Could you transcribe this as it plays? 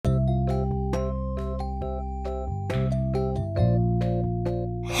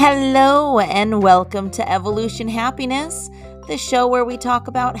Hello, and welcome to Evolution Happiness, the show where we talk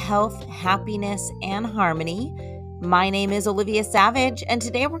about health, happiness, and harmony. My name is Olivia Savage, and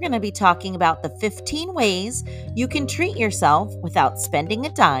today we're going to be talking about the 15 ways you can treat yourself without spending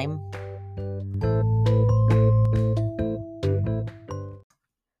a dime.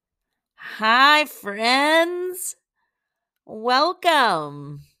 Hi, friends.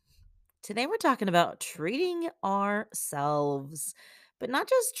 Welcome. Today we're talking about treating ourselves, but not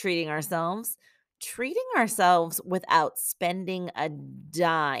just treating ourselves without spending a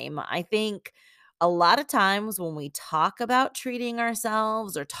dime. I think a lot of times when we talk about treating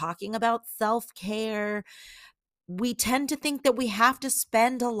ourselves or talking about self care, we tend to think that we have to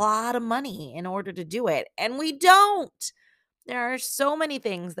spend a lot of money in order to do it, and we don't. There are so many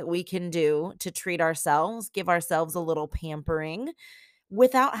things that we can do to treat ourselves, give ourselves a little pampering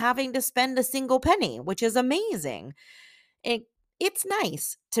without having to spend a single penny, which is amazing. It it's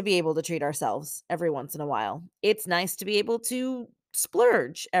nice to be able to treat ourselves every once in a while. It's nice to be able to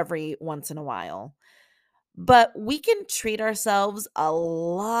splurge every once in a while. But we can treat ourselves a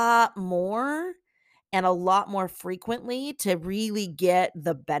lot more and a lot more frequently to really get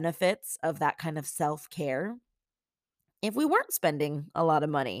the benefits of that kind of self-care if we weren't spending a lot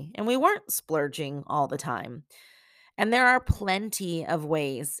of money and we weren't splurging all the time. And there are plenty of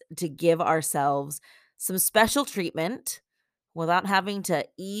ways to give ourselves some special treatment without having to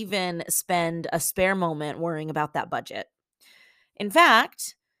even spend a spare moment worrying about that budget. In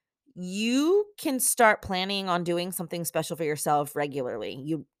fact, you can start planning on doing something special for yourself regularly.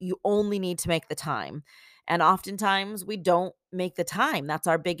 You only need to make the time. And oftentimes we don't make the time. That's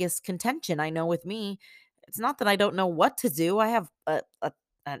our biggest contention. I know with me, it's not that I don't know what to do. I have a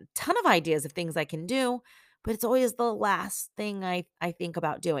ton of ideas of things I can do, but it's always the last thing I think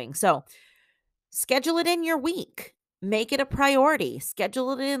about doing. So schedule it in your week. Make it a priority.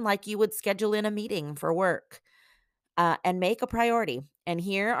 Schedule it in like you would schedule in a meeting for work, and make a priority. And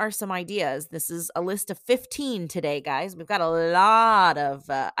here are some ideas. This is a list of 15 today, guys. We've got a lot of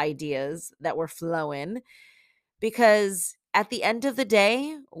ideas that we're flowing because at the end of the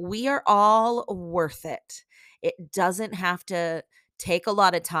day, we are all worth it. It doesn't have to take a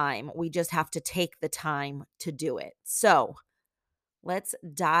lot of time. We just have to take the time to do it. So let's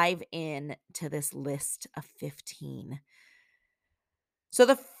dive in to this list of 15. So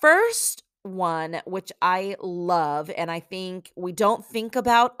the first one, which I love, and I think we don't think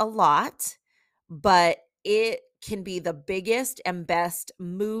about a lot, but it can be the biggest and best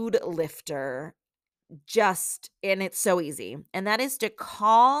mood lifter, and it's so easy. And that is to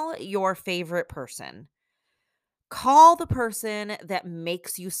call your favorite person. Call the person that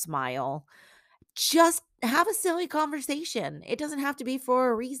makes you smile. Just have a silly conversation. It doesn't have to be for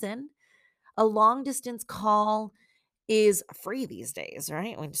a reason. A long distance call is free these days,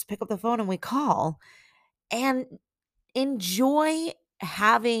 right? We just pick up the phone and we call and enjoy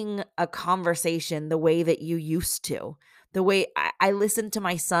having a conversation the way that you used to. The way I listen to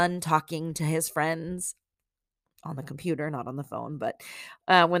my son talking to his friends on the computer, not on the phone, but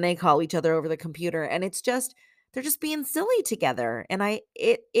when they call each other over the computer, and it's just they're just being silly together, and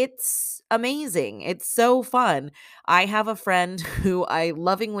it's amazing. It's so fun. I have a friend who I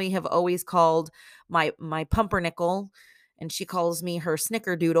lovingly have always called my pumpernickel, and she calls me her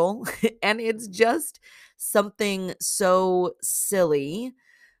snickerdoodle, and it's just something so silly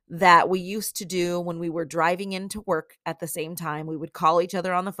that we used to do when we were driving into work at the same time. We would call each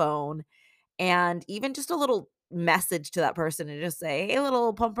other on the phone and even just a little message to that person and just say, "Hey,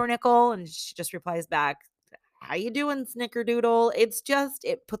 little pumpernickel," and she just replies back, "How you doing, snickerdoodle?"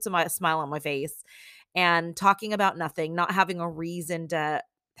 It puts a smile on my face. And talking about nothing, not having a reason to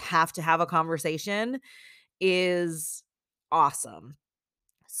have a conversation is awesome.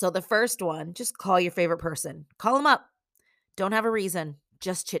 So the first one, just call your favorite person. Call them up. Don't have a reason,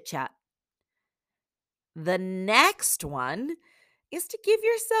 just chit chat. The next one is to give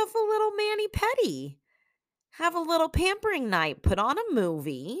yourself a little mani pedi. Have a little pampering night, put on a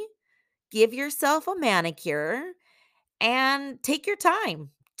movie, give yourself a manicure, and take your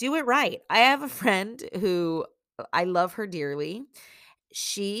time. Do it right. I have a friend who I love her dearly.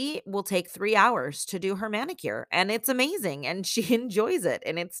 She will take 3 hours to do her manicure, and it's amazing, and she enjoys it,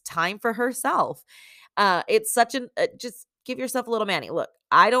 and it's time for herself. It's such an just give yourself a little mani. Look,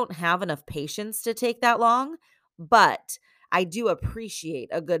 I don't have enough patience to take that long, but I do appreciate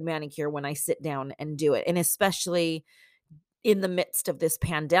a good manicure when I sit down and do it, and especially in the midst of this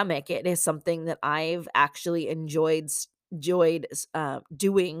pandemic, it is something that I've actually enjoyed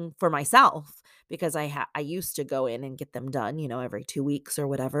doing for myself because I used to go in and get them done, every 2 weeks or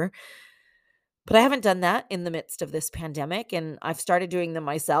whatever. But I haven't done that in the midst of this pandemic, and I've started doing them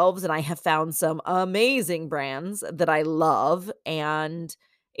myself, and I have found some amazing brands that I love, and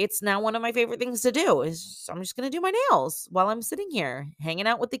it's now one of my favorite things to do is I'm just gonna do my nails while I'm sitting here hanging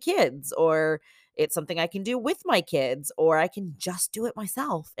out with the kids, or it's something I can do with my kids, or I can just do it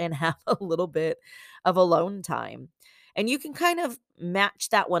myself and have a little bit of alone time. And you can kind of match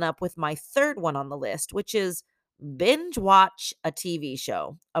that one up with my third one on the list, which is binge watch a TV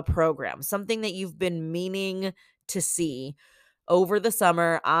show, a program, something that you've been meaning to see. Over the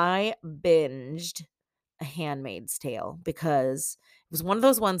summer, I binged A Handmaid's Tale because it was one of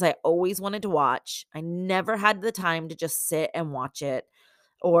those ones I always wanted to watch. I never had the time to just sit and watch it,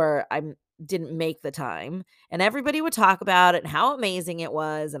 or didn't make the time. And everybody would talk about it and how amazing it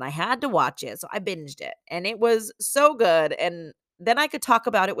was. And I had to watch it. So I binged it. And it was so good. And then I could talk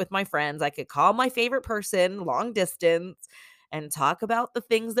about it with my friends. I could call my favorite person long distance and talk about the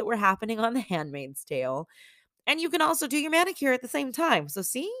things that were happening on The Handmaid's Tale. And you can also do your manicure at the same time. So,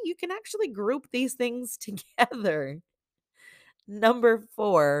 see, you can actually group these things together. Number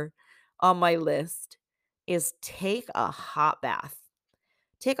 4 on my list is take a hot bath.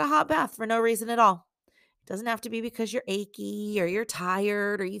 Take a hot bath for no reason at all. It doesn't have to be because you're achy or you're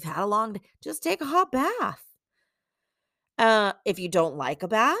tired or you've had a long day. Just take a hot bath. If you don't like a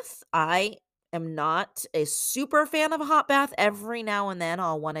bath, I am not a super fan of a hot bath. Every now and then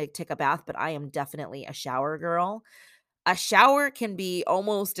I'll want to take a bath, but I am definitely a shower girl. A shower can be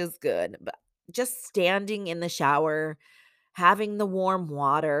almost as good, but just standing in the shower, having the warm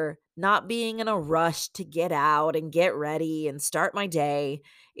water, not being in a rush to get out and get ready and start my day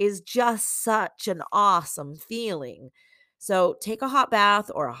is just such an awesome feeling. So take a hot bath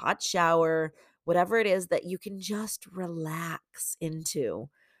or a hot shower, whatever it is that you can just relax into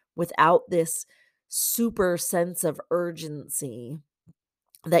without this super sense of urgency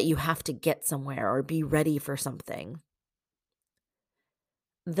that you have to get somewhere or be ready for something.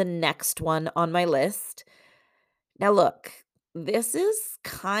 The next one on my list. Now, look, this is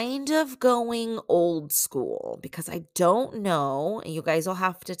kind of going old school because I don't know, and you guys will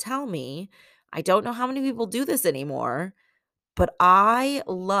have to tell me. I don't know how many people do this anymore, but I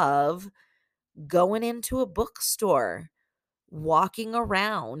love going into a bookstore, walking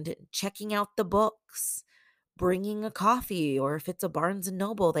around, checking out the books, bringing a coffee, or if it's a Barnes and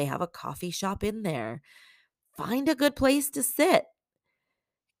Noble, they have a coffee shop in there. Find a good place to sit.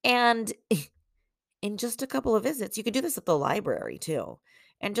 And in just a couple of visits, you could do this at the library too.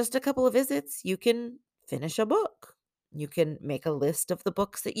 In just a couple of visits, you can finish a book. You can make a list of the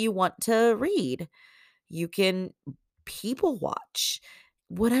books that you want to read. You can people watch,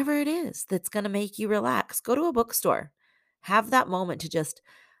 whatever it is that's going to make you relax. Go to a bookstore. Have that moment to just,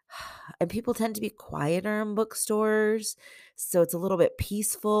 and people tend to be quieter in bookstores. So it's a little bit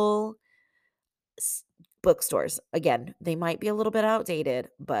peaceful. Bookstores, again, they might be a little bit outdated,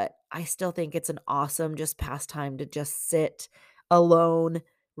 but I still think it's an awesome just pastime to just sit alone,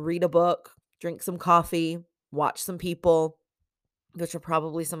 read a book, drink some coffee, watch some people, which are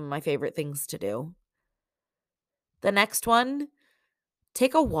probably some of my favorite things to do. The next one,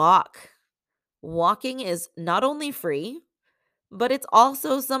 take a walk. Walking is not only free, but it's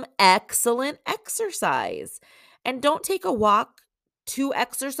also some excellent exercise. And don't take a walk to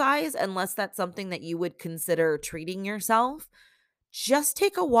exercise unless that's something that you would consider treating yourself. Just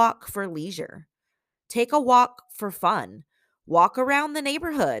take a walk for leisure. Take a walk for fun. Walk around the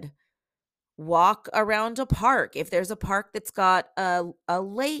neighborhood. Walk around a park. If there's a park that's got a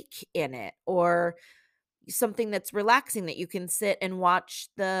lake in it or something that's relaxing that you can sit and watch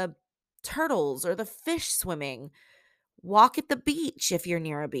the turtles or the fish swimming. Walk at the beach if you're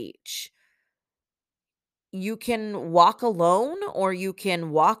near a beach. You can walk alone or you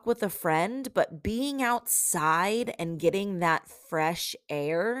can walk with a friend, but being outside and getting that fresh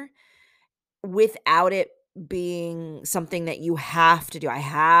air without it being something that you have to do. I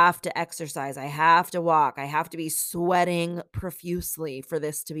have to exercise. I have to walk. I have to be sweating profusely for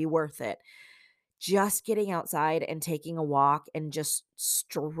this to be worth it. Just getting outside and taking a walk and just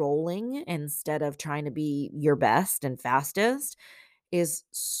strolling instead of trying to be your best and fastest is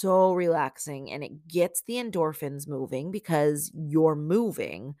so relaxing, and it gets the endorphins moving because you're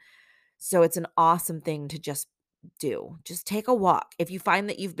moving. So it's an awesome thing to just do. Just take a walk. If you find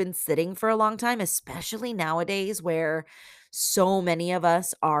that you've been sitting for a long time, especially nowadays where so many of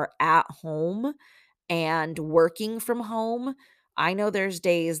us are at home and working from home, I know there's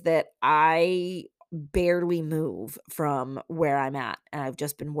days that I barely move from where I'm at, and I've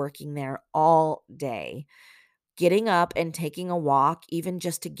just been working there all day. Getting up and taking a walk, even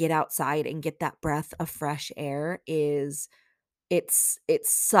just to get outside and get that breath of fresh air, is It's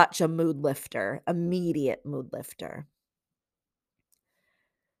such a mood lifter, immediate mood lifter.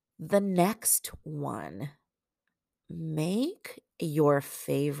 The next one, make your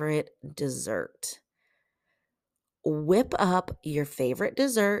favorite dessert. Whip up your favorite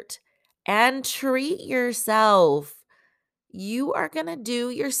dessert and treat yourself. You are going to do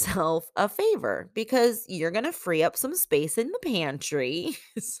yourself a favor because you're going to free up some space in the pantry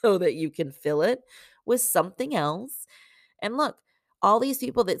so that you can fill it with something else. And look, all these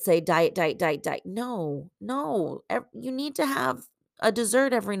people that say diet, diet, diet, diet. No, no. You need to have a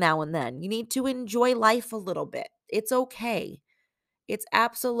dessert every now and then. You need to enjoy life a little bit. It's okay. It's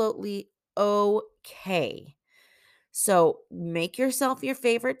absolutely okay. So make yourself your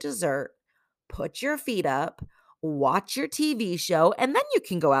favorite dessert, put your feet up, watch your TV show, and then you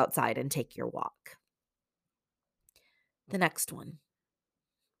can go outside and take your walk. The next one.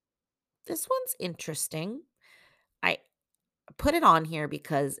 This one's interesting. I put it on here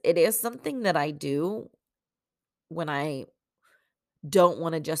because it is something that I do when I don't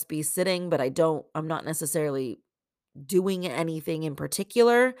want to just be sitting, but I'm not necessarily doing anything in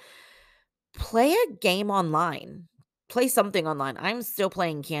particular. Play a game online. Play something online. I'm still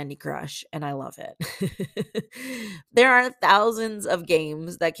playing Candy Crush, and I love it. There are thousands of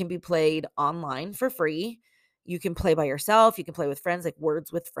games that can be played online for free. You can play by yourself, you can play with friends, like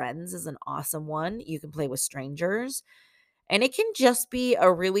Words with Friends is an awesome one. You can play with strangers, and it can just be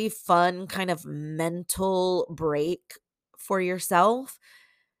a really fun kind of mental break for yourself,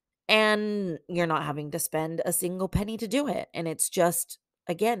 and you're not having to spend a single penny to do it. And it's just,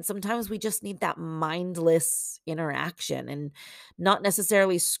 again, sometimes we just need that mindless interaction and not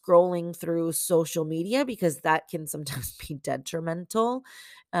necessarily scrolling through social media because that can sometimes be detrimental.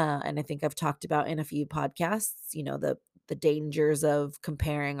 And I think I've talked about in a few podcasts, the dangers of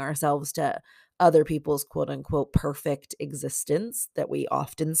comparing ourselves to other people's quote unquote perfect existence that we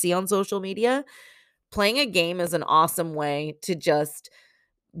often see on social media. Playing a game is an awesome way to just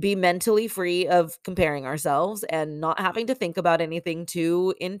be mentally free of comparing ourselves and not having to think about anything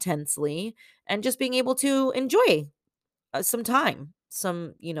too intensely and just being able to enjoy some time,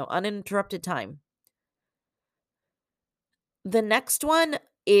 uninterrupted time. The next one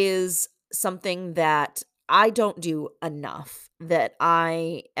is something that I don't do enough, that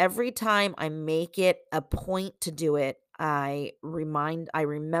every time I make it a point to do it, I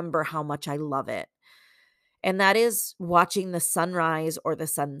remember how much I love it. And that is watching the sunrise or the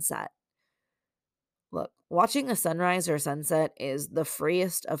sunset. Look, watching a sunrise or sunset is the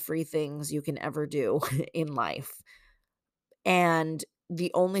freest of free things you can ever do in life. And the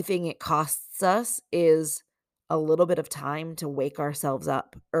only thing it costs us is a little bit of time to wake ourselves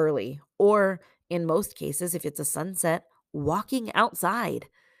up early. Or in most cases, if it's a sunset, walking outside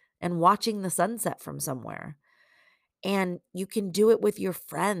and watching the sunset from somewhere. And you can do it with your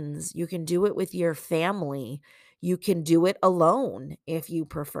friends. You can do it with your family. You can do it alone if you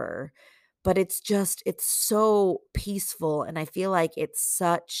prefer. But it's so peaceful. And I feel like it's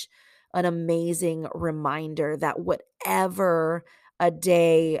such an amazing reminder that whatever a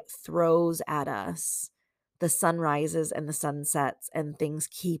day throws at us, the sunrises and the sunsets and things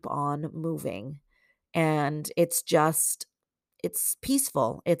keep on moving. And it's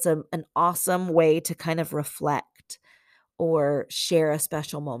peaceful. It's an awesome way to kind of reflect or share a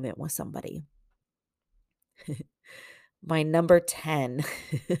special moment with somebody. My number 10.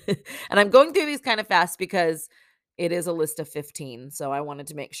 And I'm going through these kind of fast because it is a list of 15. So I wanted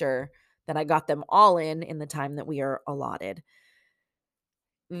to make sure that I got them all in the time that we are allotted.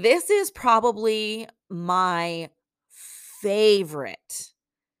 This is probably my favorite,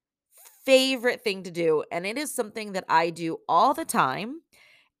 favorite thing to do. And it is something that I do all the time.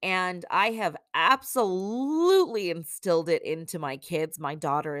 And I have absolutely instilled it into my kids, my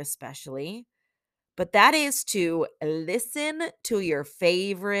daughter especially. But that is to listen to your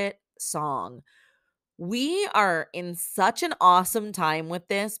favorite song. We are in such an awesome time with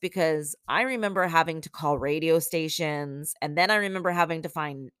this because I remember having to call radio stations and then I remember having to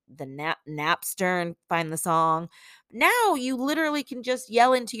find the Napster and find the song. Now you literally can just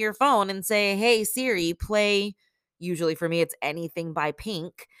yell into your phone and say, "Hey Siri, play," usually for me it's Anything by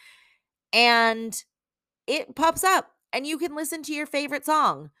Pink, and it pops up and you can listen to your favorite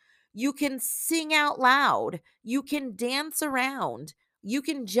song. You can sing out loud. You can dance around. You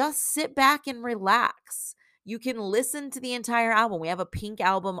can just sit back and relax. You can listen to the entire album. We have a Pink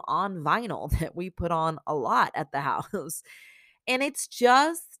album on vinyl that we put on a lot at the house. And it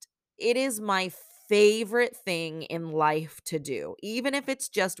is my favorite thing in life to do, even if it's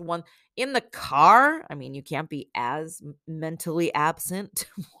just one in the car. I mean, you can't be as mentally absent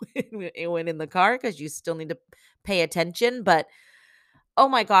when in the car because you still need to pay attention. But oh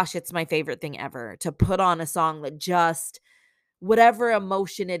my gosh, it's my favorite thing ever to put on a song that just whatever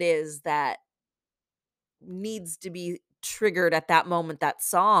emotion it is that needs to be triggered at that moment, that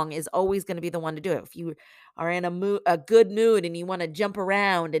song is always gonna be the one to do it. If you are in a good mood and you wanna jump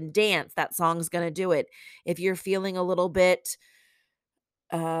around and dance, that song's gonna do it. If you're feeling a little bit,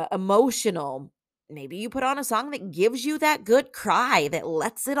 emotional, maybe you put on a song that gives you that good cry, that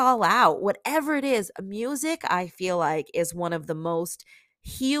lets it all out. Whatever it is, music, I feel like, is one of the most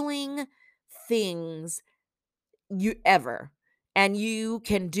healing things you ever. And you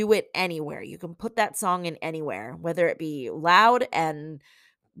can do it anywhere. You can put that song in anywhere, whether it be loud and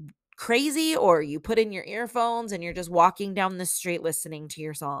crazy or you put in your earphones and you're just walking down the street listening to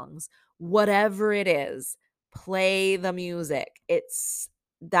your songs. Whatever it is, play the music.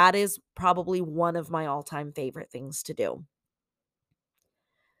 That is probably one of my all-time favorite things to do.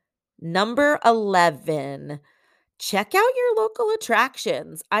 Number 11, check out your local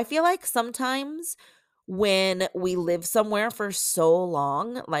attractions. I feel like sometimes when we live somewhere for so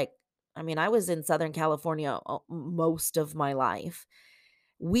long, like, I mean, I was in Southern California most of my life.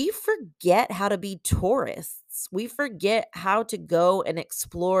 We forget how to be tourists. We forget how to go and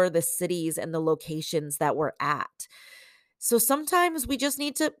explore the cities and the locations that we're at. So sometimes we just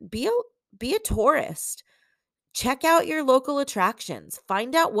need to be a tourist. Check out your local attractions.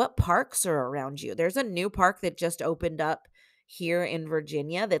 Find out what parks are around you. There's a new park that just opened up here in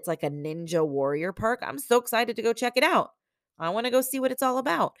Virginia that's like a Ninja Warrior park. I'm so excited to go check it out. I want to go see what it's all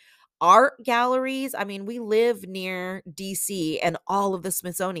about. Art galleries. I mean, we live near DC and all of the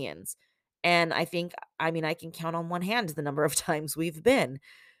Smithsonian's. And I mean, I can count on one hand the number of times we've been.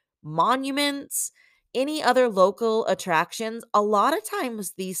 Monuments, any other local attractions, a lot of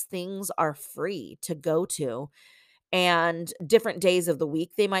times these things are free to go to, and different days of the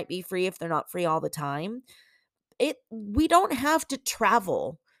week they might be free if they're not free all the time. We don't have to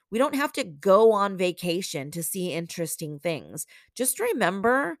travel. We don't have to go on vacation to see interesting things. Just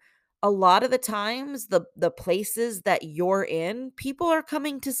remember, a lot of the times the places that you're in, people are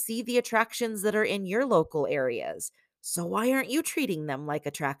coming to see the attractions that are in your local areas. So why aren't you treating them like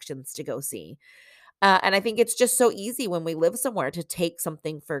attractions to go see? And I think it's just so easy when we live somewhere to take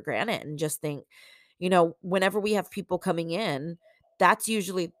something for granted and just think, whenever we have people coming in, that's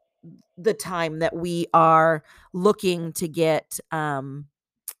usually the time that we are looking to get, looking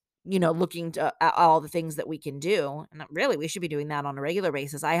to at all the things that we can do. And really, we should be doing that on a regular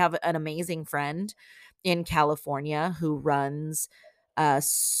basis. I have an amazing friend in California who runs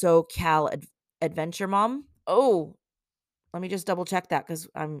Adventure Mom. Oh, let me just double check that because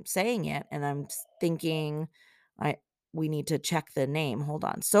I'm saying it and thinking I we need to check the name. Hold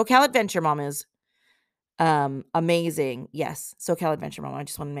on. SoCal Adventure Mom is amazing. Yes, SoCal Adventure Mom. I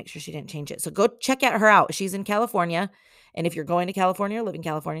just want to make sure she didn't change it. So go check her out. She's in California. And if you're going to California or live in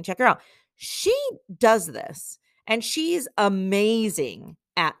California, check her out. She does this and she's amazing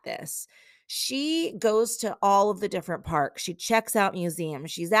at this. She goes to all of the different parks. She checks out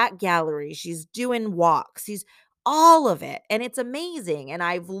museums. She's at galleries. She's doing walks. She's all of it. And it's amazing. And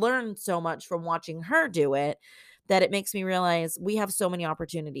I've learned so much from watching her do it that it makes me realize we have so many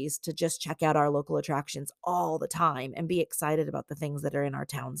opportunities to just check out our local attractions all the time and be excited about the things that are in our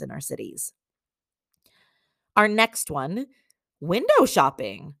towns and our cities. Our next one, window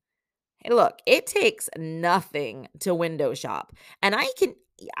shopping. Hey, look, it takes nothing to window shop. And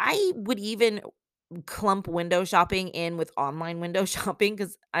I would even clump window shopping in with online window shopping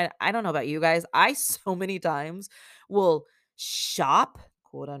because I don't know about you guys. I so many times will shop,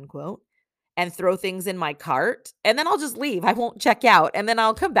 quote unquote, and throw things in my cart, and then I'll just leave. I won't check out, and then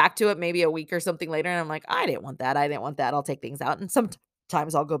I'll come back to it maybe a week or something later, and I'm like, "I didn't want that. I didn't want that. I'll take things out." And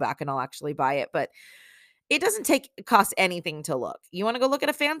sometimes I'll go back and I'll actually buy it, but it doesn't cost anything to look. You wanna go look at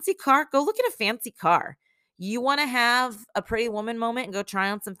a fancy car? Go look at a fancy car. You wanna have a pretty woman moment and go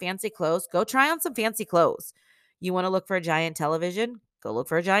try on some fancy clothes? Go try on some fancy clothes. You wanna look for a giant television? Go look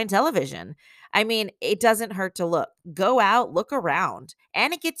for a giant television. I mean, it doesn't hurt to look. Go out, look around,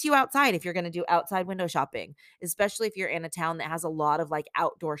 and it gets you outside if you're gonna do outside window shopping, especially if you're in a town that has a lot of, like,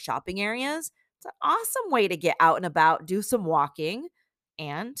 outdoor shopping areas. It's an awesome way to get out and about, do some walking,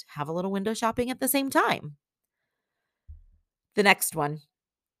 and have a little window shopping at the same time. The next one,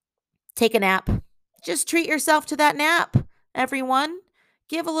 take a nap. Just treat yourself to that nap, everyone.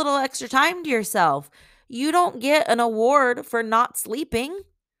 Give a little extra time to yourself. You don't get an award for not sleeping.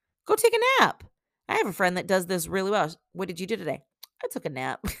 Go take a nap. I have a friend that does this really well. What did you do today? I took a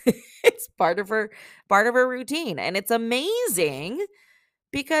nap. It's part of her routine, and it's amazing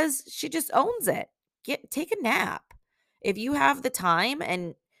because she just owns it. Take a nap. If you have the time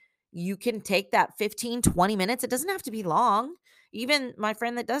and you can take that 15, 20 minutes, it doesn't have to be long. Even my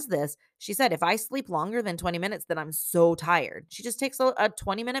friend that does this, she said, if I sleep longer than 20 minutes, then I'm so tired. She just takes a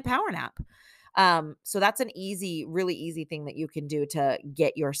 20-minute power nap. So that's an really easy thing that you can do to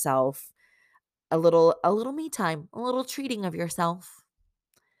get yourself a little me time, a little treating of yourself.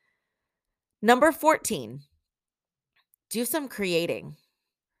 Number 14, do some creating.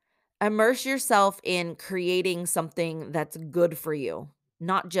 Immerse yourself in creating something that's good for you,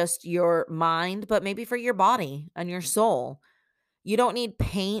 not just your mind, but maybe for your body and your soul. You don't need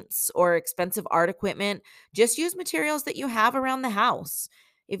paints or expensive art equipment. Just use materials that you have around the house.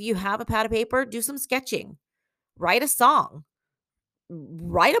 If you have a pad of paper, do some sketching, write a song,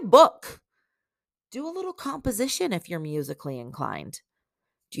 write a book, do a little composition if you're musically inclined.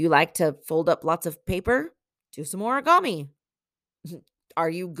 Do you like to fold up lots of paper? Do some origami. Are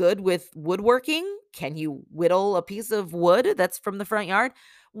you good with woodworking? Can you whittle a piece of wood that's from the front yard?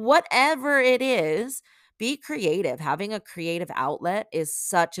 Whatever it is, be creative. Having a creative outlet is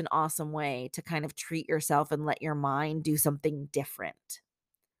such an awesome way to kind of treat yourself and let your mind do something different.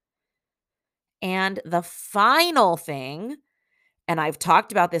 And the final thing, and I've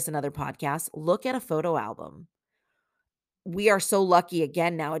talked about this in other podcasts, look at a photo album. We are so lucky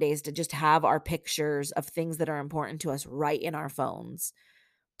again nowadays to just have our pictures of things that are important to us right in our phones.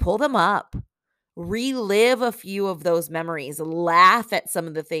 Pull them up, relive a few of those memories, laugh at some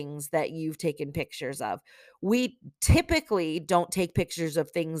of the things that you've taken pictures of. We typically don't take pictures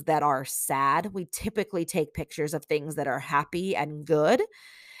of things that are sad. We typically take pictures of things that are happy and good.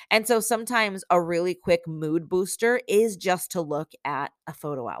 And so sometimes a really quick mood booster is just to look at a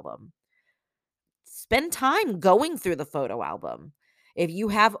photo album. Spend time going through the photo album. If you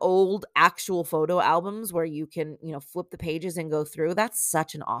have old actual photo albums where you can, flip the pages and go through, that's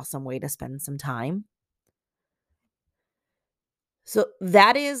such an awesome way to spend some time. So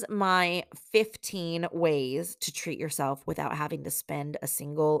that is my 15 ways to treat yourself without having to spend a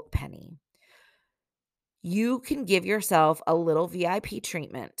single penny. You can give yourself a little VIP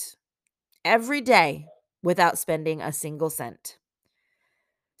treatment every day without spending a single cent.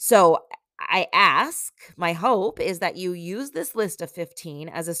 So my hope is that you use this list of 15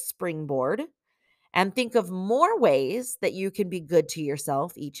 as a springboard and think of more ways that you can be good to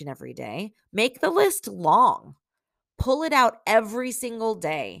yourself each and every day. Make the list long, pull it out every single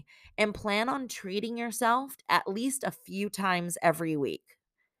day, and plan on treating yourself at least a few times every week.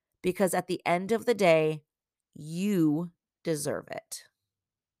 Because at the end of the day, you deserve it.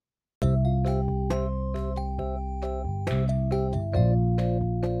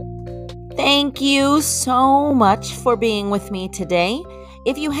 Thank you so much for being with me today.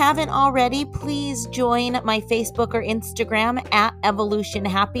 If you haven't already, please join my Facebook or Instagram at Evolution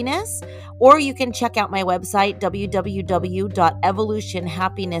Happiness, or you can check out my website,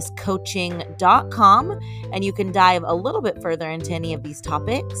 www.evolutionhappinesscoaching.com, and you can dive a little bit further into any of these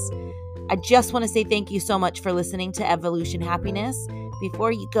topics. I just want to say thank you so much for listening to Evolution Happiness.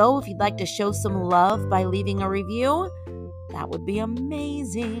 Before you go, if you'd like to show some love by leaving a review, that would be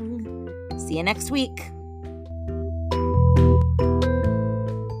amazing. See you next week.